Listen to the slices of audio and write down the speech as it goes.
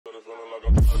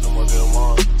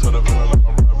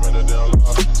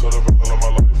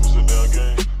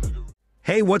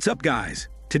Hey, what's up guys?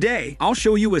 Today, I'll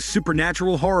show you a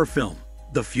supernatural horror film,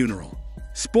 The Funeral.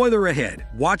 Spoiler ahead,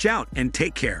 watch out and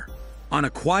take care. On a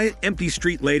quiet, empty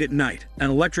street late at night,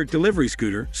 an electric delivery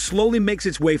scooter slowly makes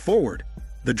its way forward.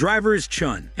 The driver is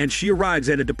Chun, and she arrives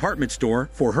at a department store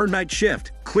for her night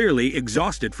shift, clearly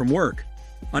exhausted from work.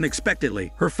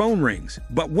 Unexpectedly, her phone rings,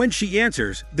 but when she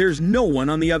answers, there's no one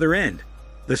on the other end.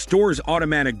 The store's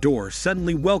automatic door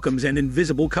suddenly welcomes an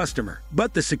invisible customer,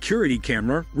 but the security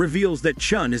camera reveals that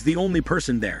Chun is the only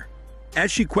person there.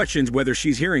 As she questions whether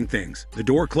she's hearing things, the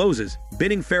door closes,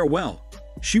 bidding farewell.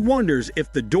 She wonders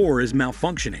if the door is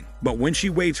malfunctioning, but when she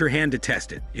waves her hand to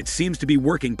test it, it seems to be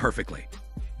working perfectly.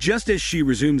 Just as she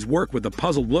resumes work with a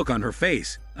puzzled look on her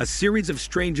face, a series of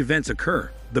strange events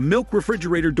occur. The milk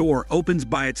refrigerator door opens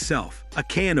by itself, a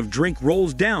can of drink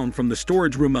rolls down from the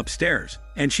storage room upstairs,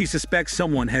 and she suspects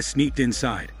someone has sneaked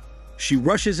inside. She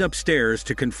rushes upstairs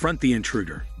to confront the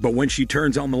intruder, but when she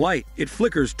turns on the light, it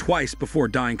flickers twice before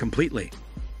dying completely.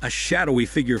 A shadowy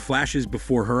figure flashes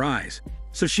before her eyes,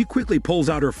 so she quickly pulls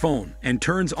out her phone and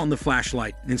turns on the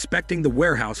flashlight, inspecting the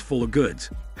warehouse full of goods.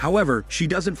 However, she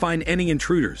doesn't find any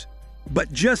intruders.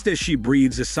 But just as she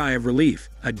breathes a sigh of relief,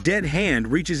 a dead hand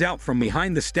reaches out from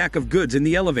behind the stack of goods in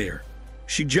the elevator.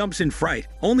 She jumps in fright,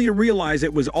 only to realize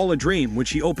it was all a dream when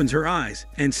she opens her eyes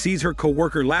and sees her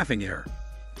coworker laughing at her.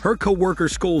 Her coworker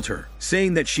scolds her,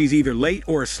 saying that she's either late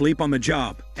or asleep on the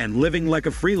job and living like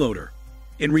a freeloader.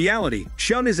 In reality,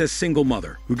 Chun is a single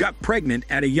mother who got pregnant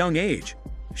at a young age.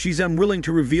 She's unwilling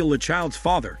to reveal the child's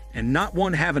father and not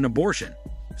want to have an abortion,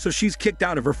 so she's kicked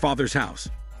out of her father's house.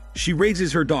 She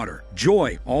raises her daughter,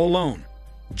 Joy, all alone.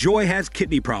 Joy has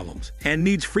kidney problems and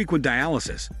needs frequent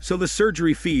dialysis, so the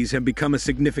surgery fees have become a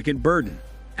significant burden.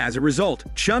 As a result,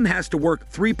 Chun has to work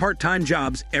 3 part-time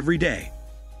jobs every day.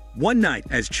 One night,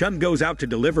 as Chun goes out to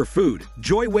deliver food,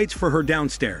 Joy waits for her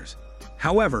downstairs.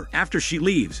 However, after she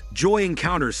leaves, Joy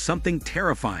encounters something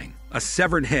terrifying. A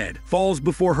severed head falls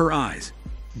before her eyes.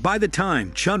 By the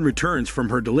time Chun returns from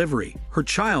her delivery, her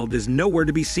child is nowhere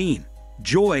to be seen.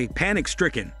 Joy,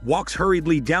 panic-stricken, walks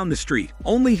hurriedly down the street,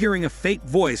 only hearing a faint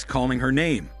voice calling her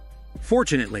name.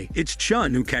 Fortunately, it's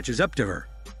Chun who catches up to her.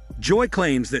 Joy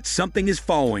claims that something is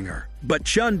following her, but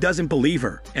Chun doesn't believe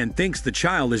her and thinks the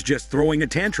child is just throwing a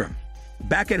tantrum.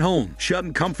 Back at home,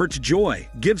 Chun comforts Joy,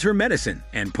 gives her medicine,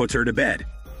 and puts her to bed.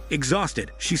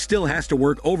 Exhausted, she still has to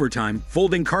work overtime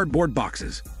folding cardboard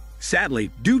boxes. Sadly,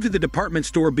 due to the department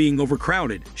store being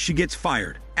overcrowded, she gets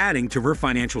fired, adding to her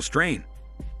financial strain.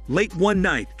 Late one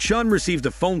night, Chun receives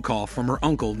a phone call from her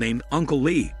uncle named Uncle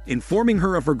Lee, informing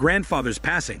her of her grandfather's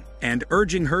passing and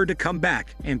urging her to come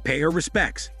back and pay her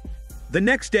respects. The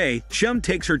next day, Chun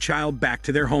takes her child back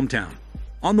to their hometown.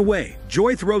 On the way,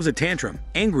 Joy throws a tantrum,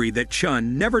 angry that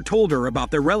Chun never told her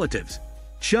about their relatives.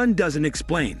 Chun doesn't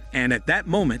explain, and at that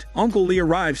moment, Uncle Lee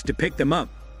arrives to pick them up.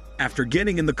 After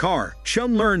getting in the car,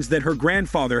 Chun learns that her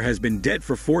grandfather has been dead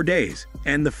for 4 days,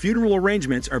 and the funeral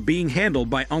arrangements are being handled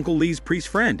by Uncle Lee's priest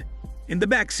friend. In the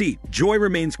back seat, Joy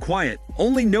remains quiet,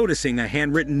 only noticing a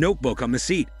handwritten notebook on the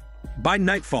seat. By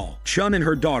nightfall, Chun and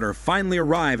her daughter finally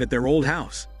arrive at their old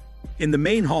house. In the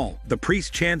main hall, the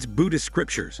priest chants Buddhist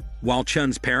scriptures, while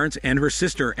Chun's parents and her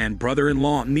sister and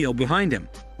brother-in-law kneel behind him.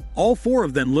 All 4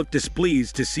 of them look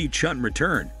displeased to see Chun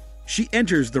return. She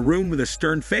enters the room with a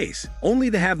stern face,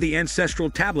 only to have the ancestral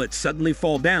tablet suddenly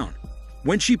fall down.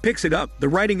 When she picks it up, the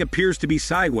writing appears to be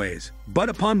sideways, but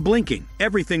upon blinking,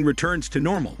 everything returns to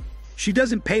normal. She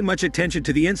doesn't pay much attention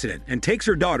to the incident and takes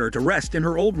her daughter to rest in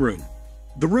her old room.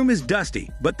 The room is dusty,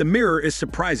 but the mirror is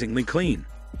surprisingly clean.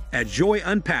 As Joy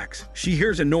unpacks, she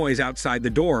hears a noise outside the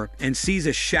door and sees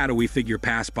a shadowy figure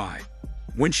pass by.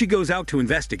 When she goes out to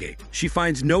investigate, she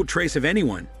finds no trace of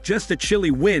anyone, just a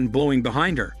chilly wind blowing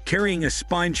behind her, carrying a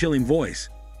spine-chilling voice.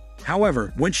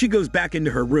 However, when she goes back into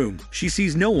her room, she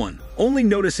sees no one, only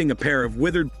noticing a pair of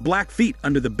withered black feet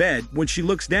under the bed when she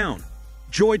looks down.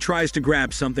 Joy tries to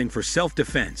grab something for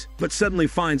self-defense, but suddenly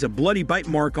finds a bloody bite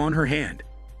mark on her hand.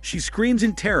 She screams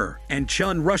in terror, and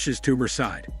Chun rushes to her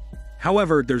side.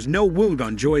 However, there's no wound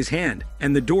on Joy's hand,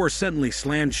 and the door suddenly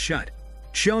slams shut.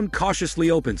 Chun cautiously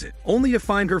opens it, only to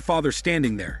find her father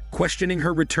standing there, questioning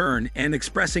her return and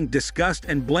expressing disgust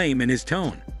and blame in his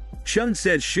tone. Chun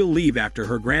says she'll leave after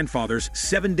her grandfather's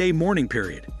 7-day mourning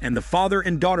period, and the father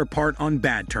and daughter part on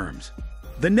bad terms.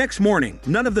 The next morning,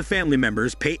 none of the family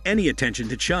members pay any attention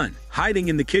to Chun, hiding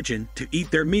in the kitchen to eat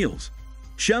their meals.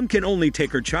 Chun can only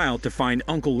take her child to find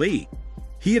Uncle Lee.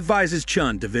 He advises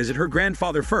Chun to visit her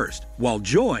grandfather first, while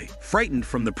Joy, frightened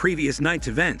from the previous night's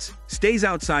events, stays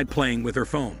outside playing with her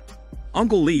phone.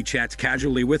 Uncle Lee chats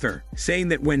casually with her, saying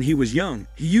that when he was young,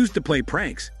 he used to play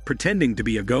pranks, pretending to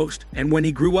be a ghost, and when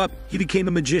he grew up, he became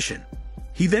a magician.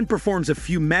 He then performs a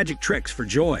few magic tricks for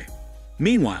Joy.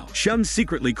 Meanwhile, Chun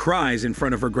secretly cries in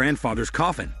front of her grandfather's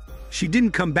coffin. She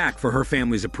didn't come back for her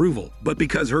family's approval, but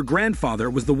because her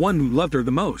grandfather was the one who loved her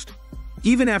the most.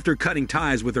 Even after cutting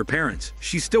ties with her parents,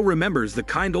 she still remembers the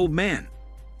kind old man.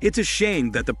 It's a shame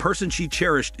that the person she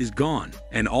cherished is gone,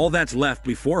 and all that's left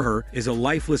before her is a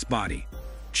lifeless body.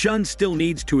 Chun still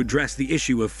needs to address the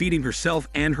issue of feeding herself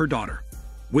and her daughter.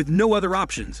 With no other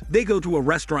options, they go to a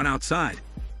restaurant outside.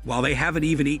 While they haven't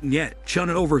even eaten yet, Chun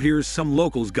overhears some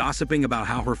locals gossiping about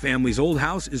how her family's old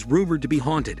house is rumored to be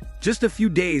haunted, just a few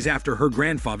days after her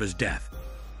grandfather's death.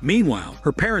 Meanwhile,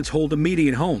 her parents hold a meeting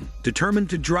at home, determined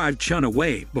to drive Chun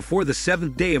away before the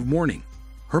 7th day of mourning.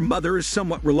 Her mother is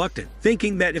somewhat reluctant,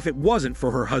 thinking that if it wasn't for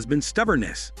her husband's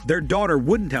stubbornness, their daughter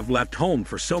wouldn't have left home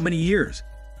for so many years.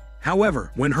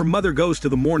 However, when her mother goes to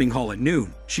the mourning hall at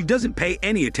noon, she doesn't pay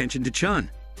any attention to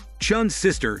Chun. Chun's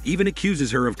sister even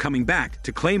accuses her of coming back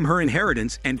to claim her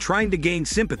inheritance and trying to gain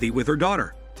sympathy with her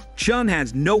daughter. Chun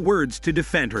has no words to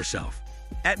defend herself.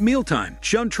 At mealtime,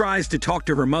 Chun tries to talk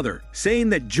to her mother,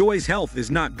 saying that Joy's health is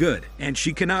not good and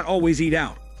she cannot always eat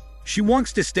out. She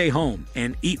wants to stay home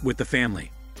and eat with the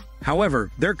family. However,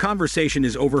 their conversation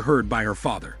is overheard by her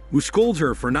father, who scolds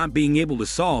her for not being able to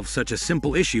solve such a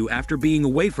simple issue after being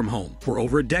away from home for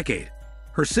over a decade.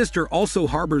 Her sister also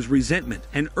harbors resentment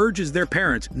and urges their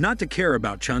parents not to care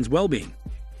about Chun's well-being.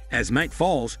 As night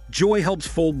falls, Joy helps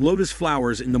fold lotus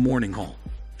flowers in the mourning hall.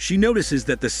 She notices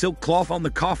that the silk cloth on the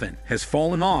coffin has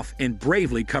fallen off and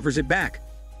bravely covers it back.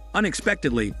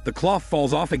 Unexpectedly, the cloth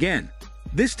falls off again.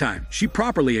 This time, she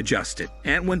properly adjusts it,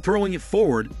 and when throwing it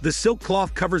forward, the silk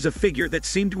cloth covers a figure that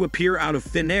seemed to appear out of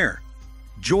thin air.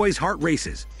 Joy's heart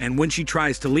races, and when she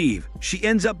tries to leave, she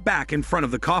ends up back in front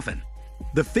of the coffin.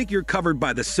 The figure covered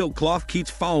by the silk cloth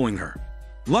keeps following her.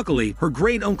 Luckily, her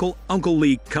great-uncle, Uncle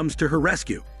Lee, comes to her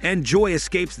rescue, and Joy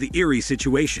escapes the eerie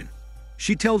situation.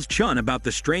 She tells Chun about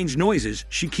the strange noises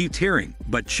she keeps hearing,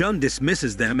 but Chun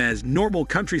dismisses them as normal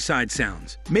countryside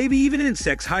sounds, maybe even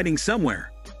insects hiding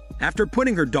somewhere. After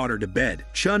putting her daughter to bed,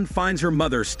 Chun finds her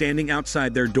mother standing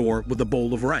outside their door with a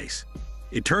bowl of rice.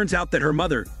 It turns out that her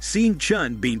mother, seeing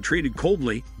Chun being treated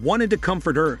coldly, wanted to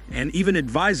comfort her and even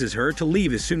advises her to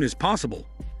leave as soon as possible.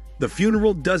 The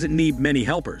funeral doesn't need many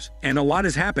helpers, and a lot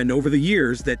has happened over the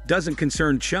years that doesn't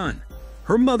concern Chun.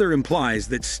 Her mother implies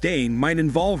that staying might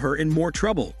involve her in more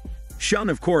trouble. Chun,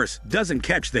 of course, doesn't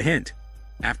catch the hint.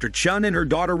 After Chun and her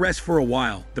daughter rest for a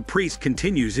while, the priest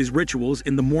continues his rituals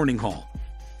in the mourning hall.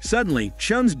 Suddenly,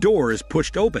 Chun's door is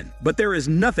pushed open, but there is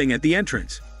nothing at the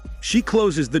entrance. She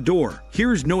closes the door,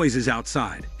 hears noises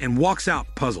outside, and walks out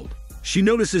puzzled. She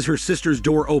notices her sister's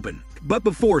door open, but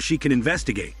before she can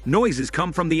investigate, noises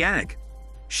come from the attic.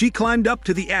 She climbed up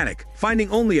to the attic,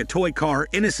 finding only a toy car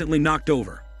innocently knocked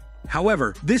over.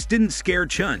 However, this didn't scare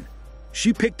Chun.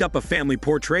 She picked up a family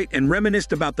portrait and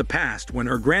reminisced about the past when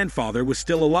her grandfather was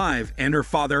still alive and her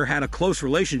father had a close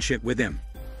relationship with him.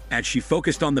 As she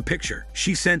focused on the picture,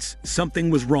 she sensed something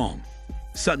was wrong.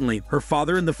 Suddenly, her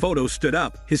father in the photo stood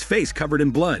up, his face covered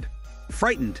in blood.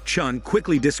 Frightened, Chun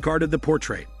quickly discarded the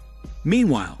portrait.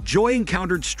 Meanwhile, Joy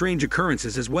encountered strange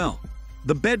occurrences as well.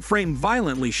 The bed frame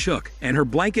violently shook, and her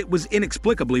blanket was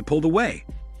inexplicably pulled away.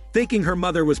 Thinking her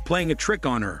mother was playing a trick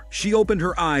on her, she opened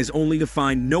her eyes only to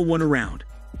find no one around.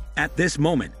 At this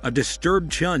moment, a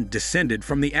disturbed Chun descended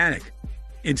from the attic.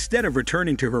 Instead of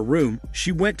returning to her room,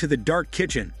 she went to the dark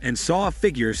kitchen and saw a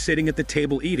figure sitting at the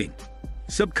table eating.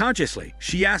 Subconsciously,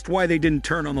 she asked why they didn't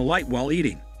turn on the light while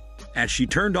eating. As she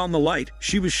turned on the light,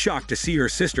 she was shocked to see her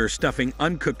sister stuffing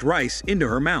uncooked rice into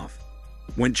her mouth.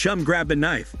 When Chun grabbed a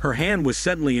knife, her hand was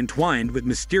suddenly entwined with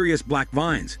mysterious black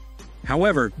vines.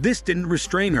 However, this didn't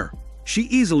restrain her. She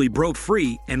easily broke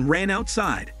free and ran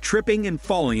outside, tripping and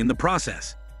falling in the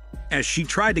process. As she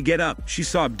tried to get up, she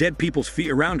saw dead people's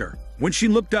feet around her. When she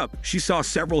looked up, she saw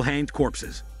several hanged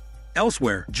corpses.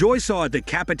 Elsewhere, Joy saw a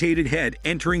decapitated head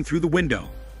entering through the window.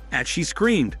 As she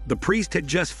screamed, the priest had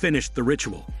just finished the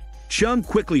ritual. Chun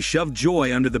quickly shoved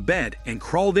Joy under the bed and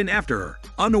crawled in after her,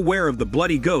 unaware of the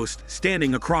bloody ghost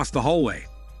standing across the hallway.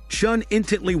 Chun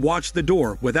intently watched the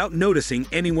door without noticing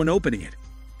anyone opening it.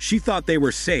 She thought they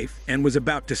were safe and was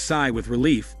about to sigh with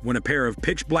relief when a pair of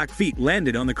pitch-black feet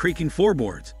landed on the creaking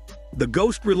floorboards. The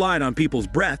ghost relied on people's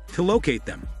breath to locate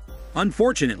them.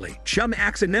 Unfortunately, Chun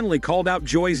accidentally called out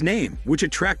Joy's name, which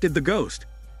attracted the ghost.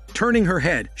 Turning her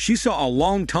head, she saw a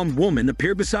long-tongued woman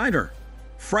appear beside her.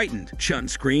 Frightened, Chun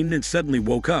screamed and suddenly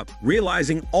woke up,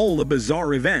 realizing all the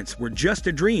bizarre events were just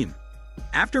a dream.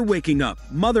 After waking up,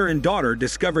 mother and daughter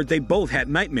discovered they both had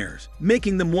nightmares,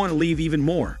 making them want to leave even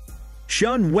more.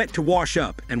 Chun went to wash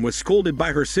up and was scolded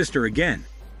by her sister again.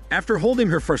 After holding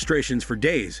her frustrations for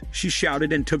days, she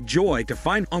shouted and took Joy to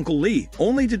find Uncle Lee,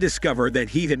 only to discover that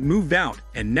he had moved out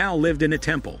and now lived in a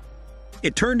temple.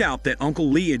 It turned out that Uncle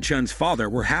Lee and Chun's father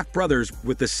were half-brothers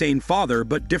with the same father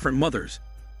but different mothers.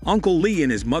 Uncle Lee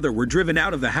and his mother were driven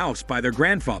out of the house by their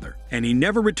grandfather, and he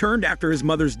never returned after his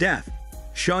mother's death.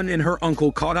 Chun and her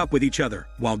uncle caught up with each other,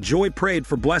 while Joy prayed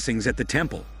for blessings at the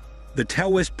temple. The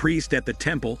Taoist priest at the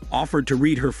temple offered to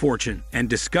read her fortune and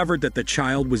discovered that the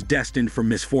child was destined for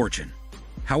misfortune.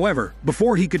 However,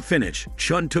 before he could finish,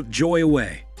 Chun took Joy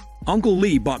away. Uncle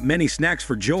Lee bought many snacks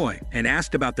for Joy and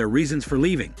asked about their reasons for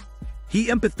leaving. He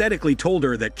empathetically told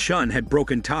her that Chun had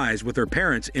broken ties with her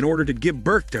parents in order to give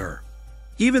birth to her.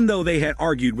 Even though they had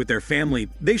argued with their family,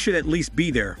 they should at least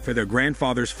be there for their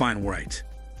grandfather's final rites.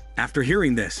 After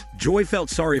hearing this, Joy felt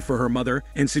sorry for her mother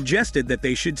and suggested that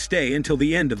they should stay until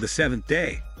the end of the 7th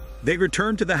day. They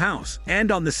returned to the house,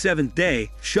 and on the 7th day,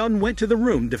 Chun went to the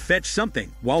room to fetch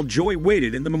something, while Joy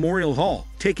waited in the memorial hall,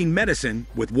 taking medicine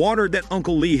with water that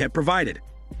Uncle Lee had provided.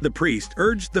 The priest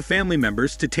urged the family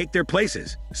members to take their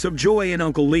places, so Joy and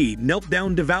Uncle Lee knelt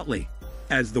down devoutly.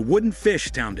 As the wooden fish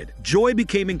sounded, Joy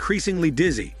became increasingly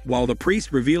dizzy, while the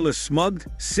priest revealed a smug,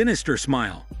 sinister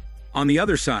smile. On the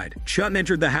other side, Chun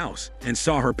entered the house and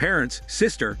saw her parents,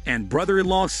 sister, and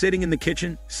brother-in-law sitting in the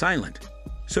kitchen, silent.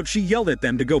 So she yelled at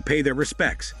them to go pay their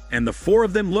respects, and the 4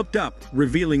 of them looked up,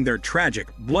 revealing their tragic,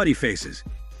 bloody faces.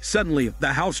 Suddenly,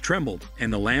 the house trembled,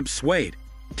 and the lamps swayed.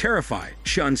 Terrified,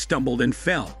 Chun stumbled and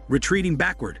fell, retreating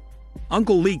backward.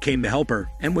 Uncle Lee came to help her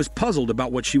and was puzzled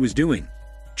about what she was doing.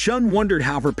 Chun wondered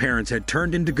how her parents had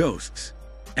turned into ghosts.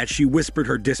 As she whispered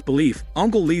her disbelief,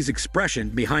 Uncle Lee's expression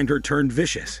behind her turned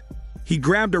vicious. He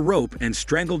grabbed a rope and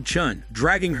strangled Chun,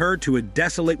 dragging her to a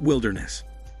desolate wilderness.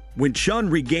 When Chun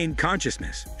regained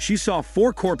consciousness, she saw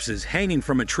 4 corpses hanging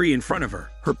from a tree in front of her: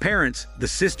 her parents, the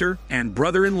sister, and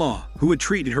brother-in-law, who had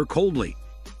treated her coldly.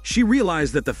 She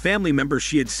realized that the family members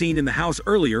she had seen in the house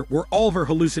earlier were all her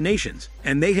hallucinations,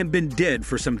 and they had been dead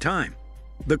for some time.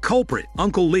 The culprit,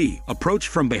 Uncle Lee, approached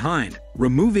from behind,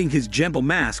 removing his gentle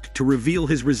mask to reveal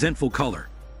his resentful color.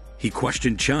 He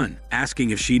questioned Chun,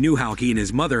 asking if she knew how he and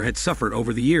his mother had suffered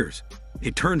over the years.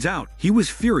 It turns out he was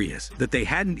furious that they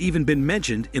hadn't even been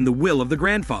mentioned in the will of the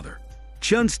grandfather.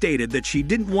 Chun stated that she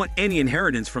didn't want any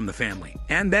inheritance from the family,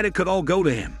 and that it could all go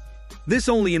to him. This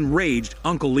only enraged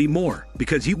Uncle Lee more,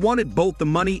 because he wanted both the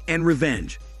money and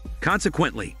revenge.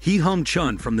 Consequently, he hung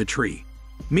Chun from the tree.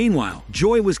 Meanwhile,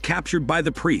 Joy was captured by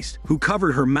the priest, who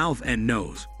covered her mouth and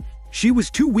nose. She was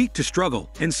too weak to struggle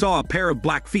and saw a pair of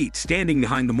black feet standing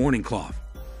behind the mourning cloth.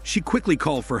 She quickly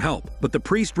called for help, but the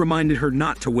priest reminded her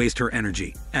not to waste her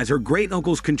energy, as her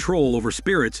great-uncle's control over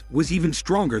spirits was even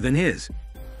stronger than his.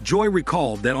 Joy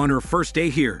recalled that on her first day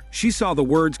here, she saw the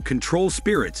words "control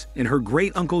spirits" in her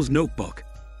great-uncle's notebook.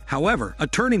 However, a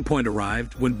turning point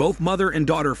arrived when both mother and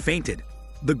daughter fainted.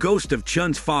 The ghost of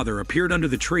Chun's father appeared under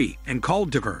the tree and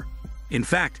called to her. In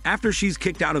fact, after she's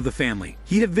kicked out of the family,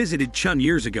 he had visited Chun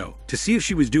years ago to see if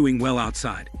she was doing well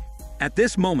outside. At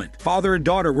this moment, father and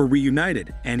daughter were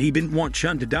reunited, and he didn't want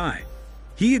Chun to die.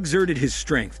 He exerted his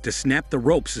strength to snap the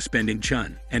rope suspending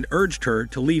Chun and urged her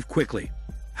to leave quickly.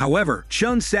 However,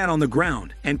 Chun sat on the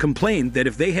ground and complained that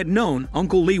if they had known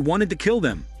Uncle Lee wanted to kill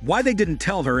them, why they didn't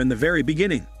tell her in the very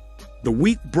beginning. The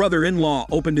weak brother-in-law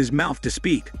opened his mouth to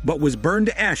speak, but was burned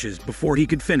to ashes before he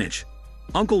could finish.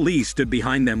 Uncle Lee stood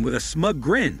behind them with a smug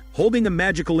grin, holding a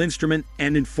magical instrument,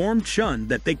 and informed Chun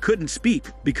that they couldn't speak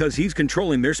because he's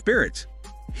controlling their spirits.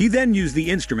 He then used the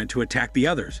instrument to attack the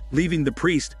others, leaving the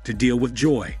priest to deal with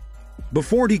Joy.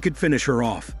 Before he could finish her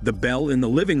off, the bell in the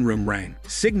living room rang,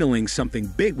 signaling something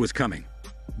big was coming.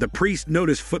 The priest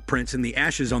noticed footprints in the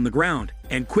ashes on the ground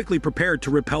and quickly prepared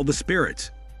to repel the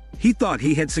spirits. He thought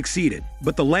he had succeeded,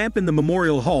 but the lamp in the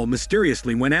memorial hall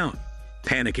mysteriously went out.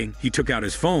 Panicking, he took out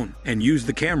his phone and used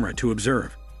the camera to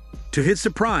observe. To his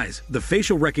surprise, the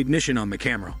facial recognition on the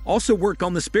camera also worked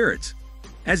on the spirits.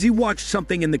 As he watched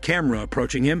something in the camera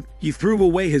approaching him, he threw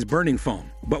away his burning phone,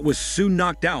 but was soon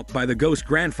knocked out by the ghost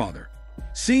grandfather.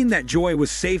 Seeing that Joy was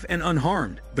safe and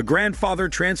unharmed, the grandfather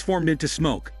transformed into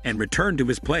smoke and returned to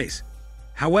his place.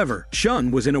 However, Chun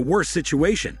was in a worse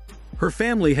situation. Her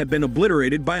family had been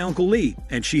obliterated by Uncle Lee,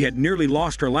 and she had nearly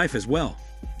lost her life as well.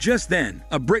 Just then,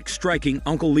 a brick striking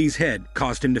Uncle Lee's head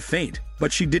caused him to faint,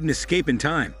 but she didn't escape in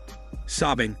time.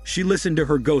 Sobbing, she listened to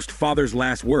her ghost father's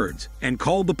last words and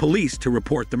called the police to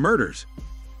report the murders.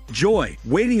 Joy,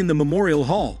 waiting in the memorial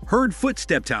hall, heard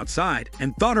footsteps outside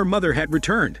and thought her mother had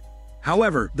returned.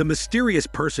 However, the mysterious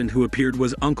person who appeared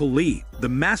was Uncle Lee, the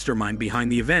mastermind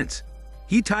behind the events.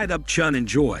 He tied up Chun and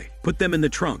Joy, put them in the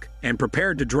trunk, and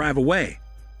prepared to drive away.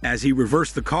 As he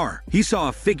reversed the car, he saw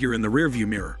a figure in the rearview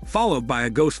mirror, followed by a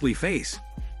ghostly face.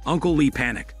 Uncle Lee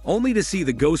panicked, only to see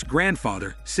the ghost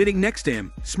grandfather sitting next to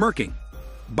him, smirking.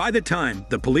 By the time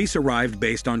the police arrived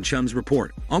based on Chun's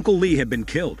report, Uncle Lee had been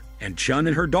killed, and Chun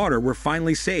and her daughter were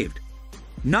finally saved.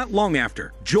 Not long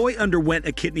after, Joy underwent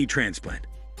a kidney transplant.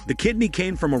 The kidney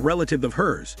came from a relative of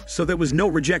hers, so there was no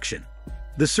rejection.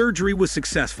 The surgery was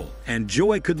successful, and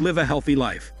Joy could live a healthy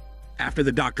life. After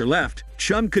the doctor left,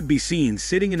 Chun could be seen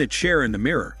sitting in a chair in the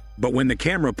mirror, but when the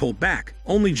camera pulled back,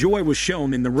 only Joy was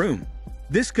shown in the room.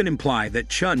 This could imply that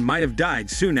Chun might have died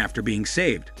soon after being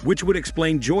saved, which would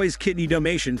explain Joy's kidney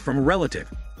donation from a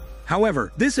relative.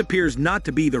 However, this appears not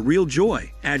to be the real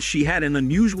Joy, as she had an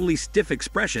unusually stiff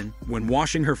expression when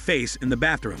washing her face in the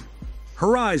bathroom.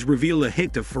 Her eyes revealed a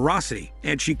hint of ferocity,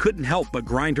 and she couldn't help but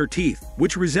grind her teeth,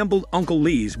 which resembled Uncle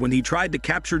Lee's when he tried to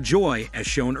capture Joy as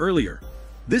shown earlier.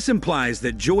 This implies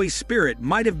that Joy's spirit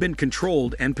might have been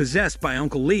controlled and possessed by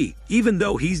Uncle Lee, even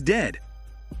though he's dead.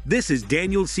 This is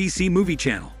Daniel CC Movie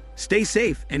Channel. Stay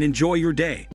safe and enjoy your day.